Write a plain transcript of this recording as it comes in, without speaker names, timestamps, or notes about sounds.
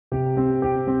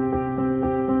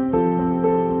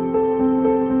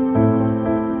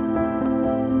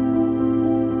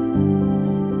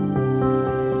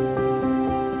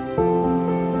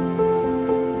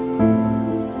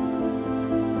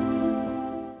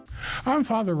I'm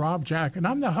Father Rob Jack, and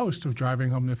I'm the host of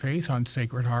Driving Home the Faith on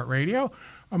Sacred Heart Radio.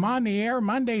 I'm on the air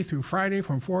Monday through Friday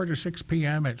from 4 to 6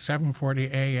 p.m. at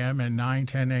 7:40 a.m. and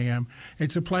 9:10 a.m.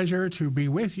 It's a pleasure to be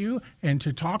with you and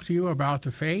to talk to you about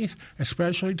the faith,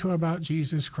 especially about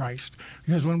Jesus Christ.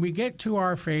 Because when we get to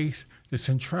our faith, the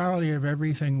centrality of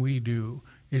everything we do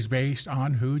is based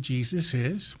on who Jesus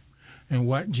is and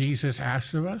what Jesus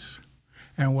asks of us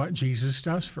and what Jesus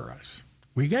does for us.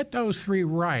 We get those three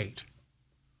right,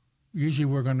 usually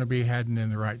we're going to be heading in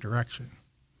the right direction.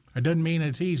 It doesn't mean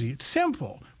it's easy. It's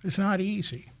simple. It's not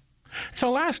easy.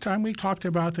 So last time we talked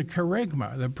about the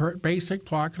kerygma, the basic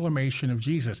proclamation of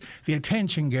Jesus, the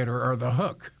attention getter or the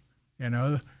hook,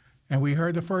 and we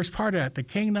heard the first part of that. The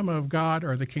kingdom of God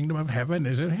or the kingdom of heaven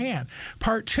is at hand.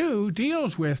 Part 2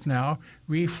 deals with now,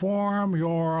 reform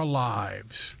your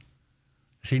lives.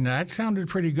 See, now that sounded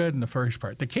pretty good in the first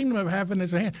part. The kingdom of heaven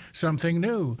is at hand. Something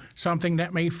new, something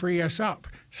that may free us up,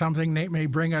 something that may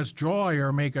bring us joy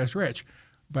or make us rich.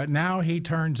 But now he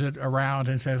turns it around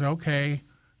and says, okay,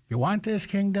 you want this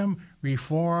kingdom?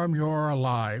 Reform your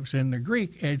lives. In the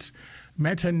Greek, it's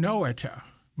metanoia.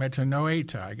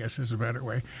 Metanoia, I guess is a better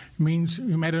way. It means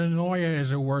metanoia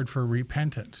is a word for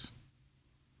repentance.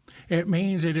 It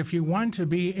means that if you want to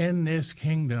be in this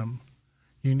kingdom,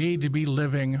 you need to be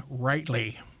living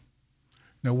rightly.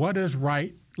 Now, what does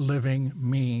right living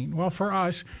mean? Well, for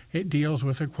us, it deals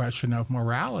with a question of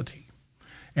morality.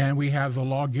 And we have the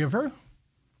lawgiver,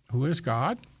 who is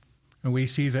God, and we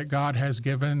see that God has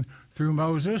given through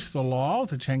Moses the law,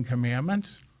 the Ten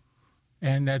Commandments,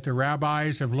 and that the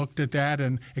rabbis have looked at that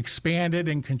and expanded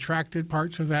and contracted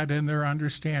parts of that in their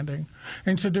understanding.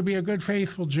 And so to be a good,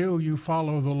 faithful Jew, you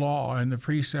follow the law and the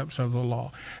precepts of the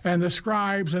law. And the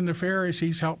scribes and the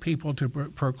Pharisees help people to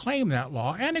proclaim that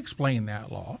law and explain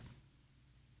that law.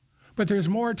 But there's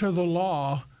more to the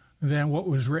law than what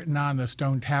was written on the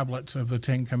stone tablets of the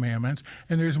Ten Commandments.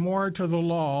 And there's more to the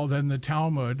law than the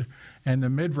Talmud and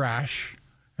the Midrash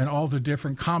and all the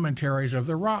different commentaries of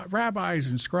the rabbis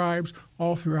and scribes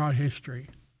all throughout history.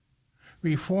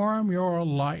 Reform your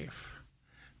life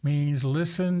means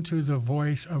listen to the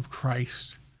voice of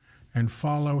Christ and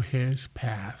follow his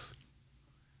path.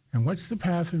 And what's the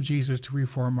path of Jesus to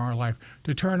reform our life?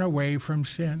 To turn away from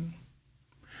sin.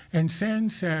 And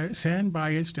sin by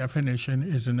its definition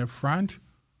is an affront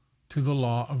to the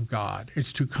law of God.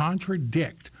 It's to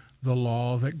contradict the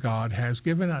law that God has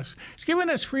given us. He's given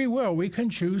us free will. We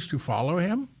can choose to follow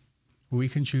him. We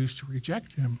can choose to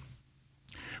reject him.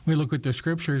 We look at the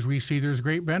scriptures, we see there's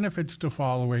great benefits to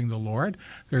following the Lord.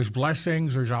 There's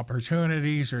blessings, there's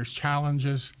opportunities, there's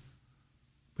challenges.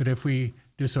 But if we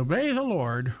disobey the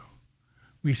Lord,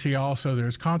 we see also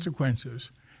there's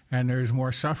consequences and there's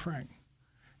more suffering.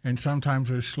 And sometimes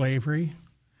there's slavery.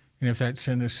 And if that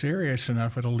sin is serious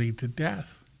enough, it'll lead to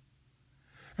death.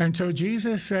 And so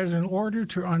Jesus says, in order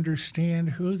to understand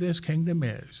who this kingdom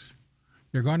is,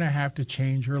 you're going to have to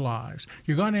change your lives.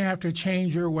 You're going to have to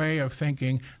change your way of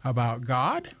thinking about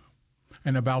God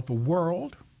and about the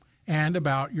world and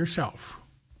about yourself.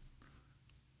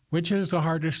 Which is the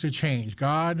hardest to change,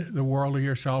 God, the world, or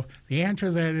yourself? The answer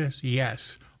to that is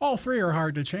yes. All three are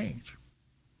hard to change.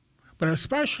 But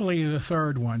especially the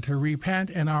third one, to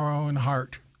repent in our own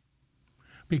heart.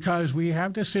 Because we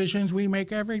have decisions we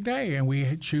make every day, and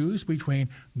we choose between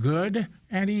good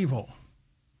and evil.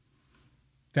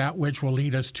 That which will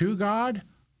lead us to God,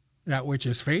 that which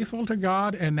is faithful to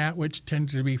God, and that which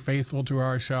tends to be faithful to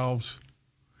ourselves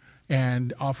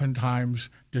and oftentimes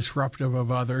disruptive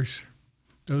of others.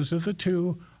 Those are the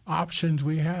two options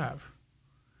we have.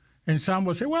 And some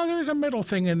will say, well, there's a middle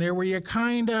thing in there where you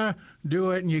kind of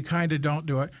do it and you kind of don't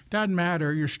do it. Doesn't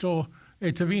matter.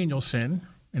 It's a venial sin.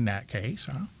 In that case,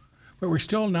 but we're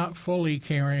still not fully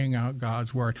carrying out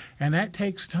God's word. And that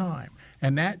takes time.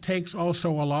 And that takes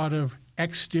also a lot of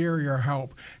exterior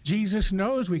help. Jesus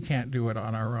knows we can't do it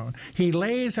on our own. He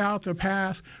lays out the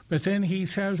path, but then he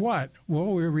says what?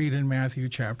 Well, we read in Matthew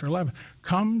chapter 11,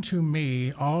 come to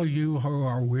me, all you who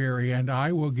are weary, and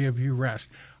I will give you rest.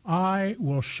 I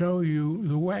will show you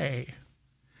the way.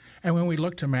 And when we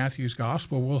look to Matthew's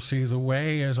gospel, we'll see the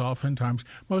way is oftentimes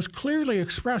most clearly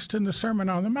expressed in the Sermon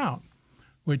on the Mount,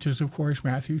 which is, of course,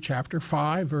 Matthew chapter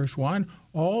 5, verse 1,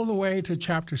 all the way to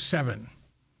chapter 7.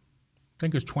 I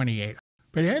think it's 28.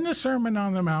 But in the Sermon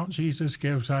on the Mount, Jesus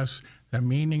gives us the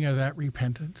meaning of that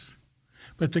repentance.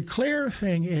 But the clear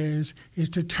thing is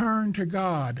to turn to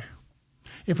God.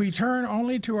 If we turn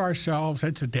only to ourselves,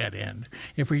 it's a dead end.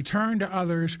 If we turn to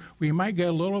others, we might get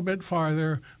a little bit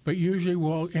farther, but usually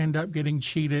we'll end up getting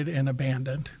cheated and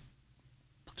abandoned.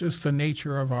 Just the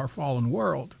nature of our fallen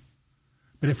world.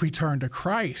 But if we turn to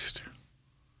Christ,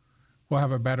 we'll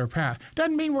have a better path.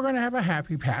 Doesn't mean we're going to have a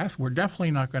happy path. We're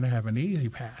definitely not going to have an easy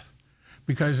path.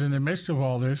 Because in the midst of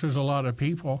all this, there's a lot of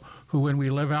people who, when we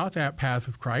live out that path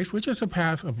of Christ, which is a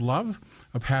path of love,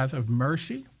 a path of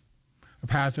mercy, a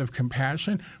path of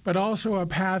compassion, but also a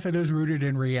path that is rooted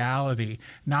in reality,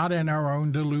 not in our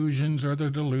own delusions or the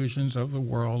delusions of the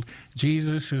world.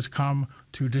 Jesus has come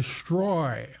to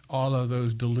destroy all of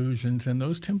those delusions and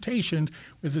those temptations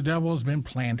that the devil's been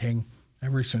planting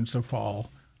ever since the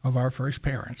fall of our first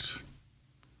parents.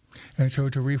 And so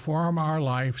to reform our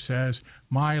life says,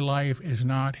 my life is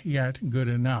not yet good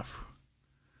enough.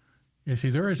 You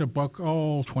see, there is a book,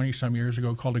 20-some years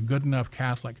ago, called A Good Enough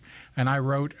Catholic. And I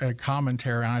wrote a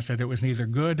commentary, and I said it was neither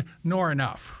good nor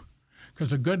enough.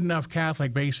 Because a good enough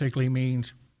Catholic basically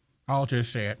means, I'll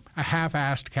just say it, a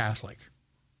half-assed Catholic.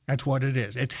 That's what it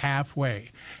is. It's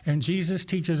halfway. And Jesus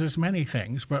teaches us many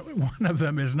things, but one of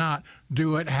them is not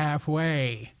do it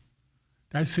halfway.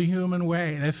 That's the human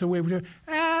way. That's the way we do it.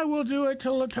 We'll do it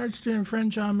till it starts to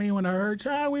infringe on me when it hurts.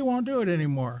 We won't do it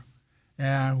anymore.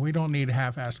 We don't need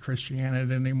half-assed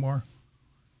Christianity anymore.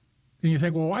 And you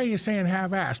think, well, why are you saying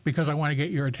half-assed? Because I want to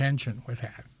get your attention with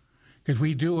that. Because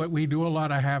we do it. We do a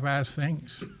lot of half-assed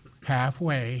things.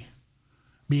 Halfway,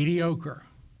 mediocre.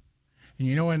 And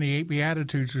you know, in the 8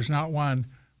 Beatitudes, there's not one,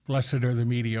 blessed are the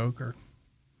mediocre.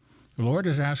 The Lord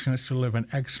is asking us to live an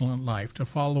excellent life, to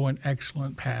follow an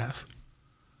excellent path.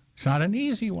 It's not an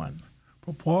easy one,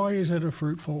 but boy, is it a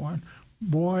fruitful one.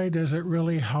 Boy, does it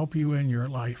really help you in your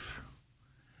life.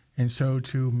 And so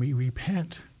to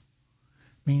repent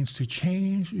means to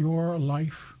change your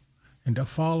life and to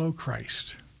follow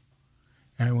Christ.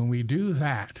 And when we do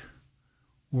that,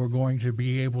 we're going to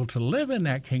be able to live in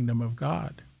that kingdom of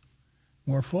God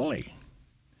more fully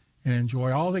and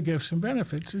enjoy all the gifts and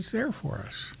benefits that's there for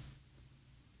us.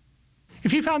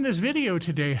 If you found this video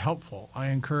today helpful, I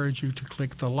encourage you to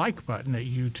click the like button at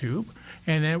YouTube,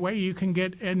 and that way you can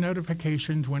get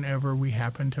notifications whenever we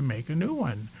happen to make a new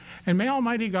one. And may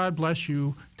Almighty God bless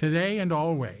you today and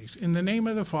always. In the name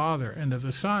of the Father, and of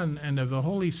the Son, and of the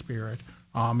Holy Spirit.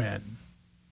 Amen.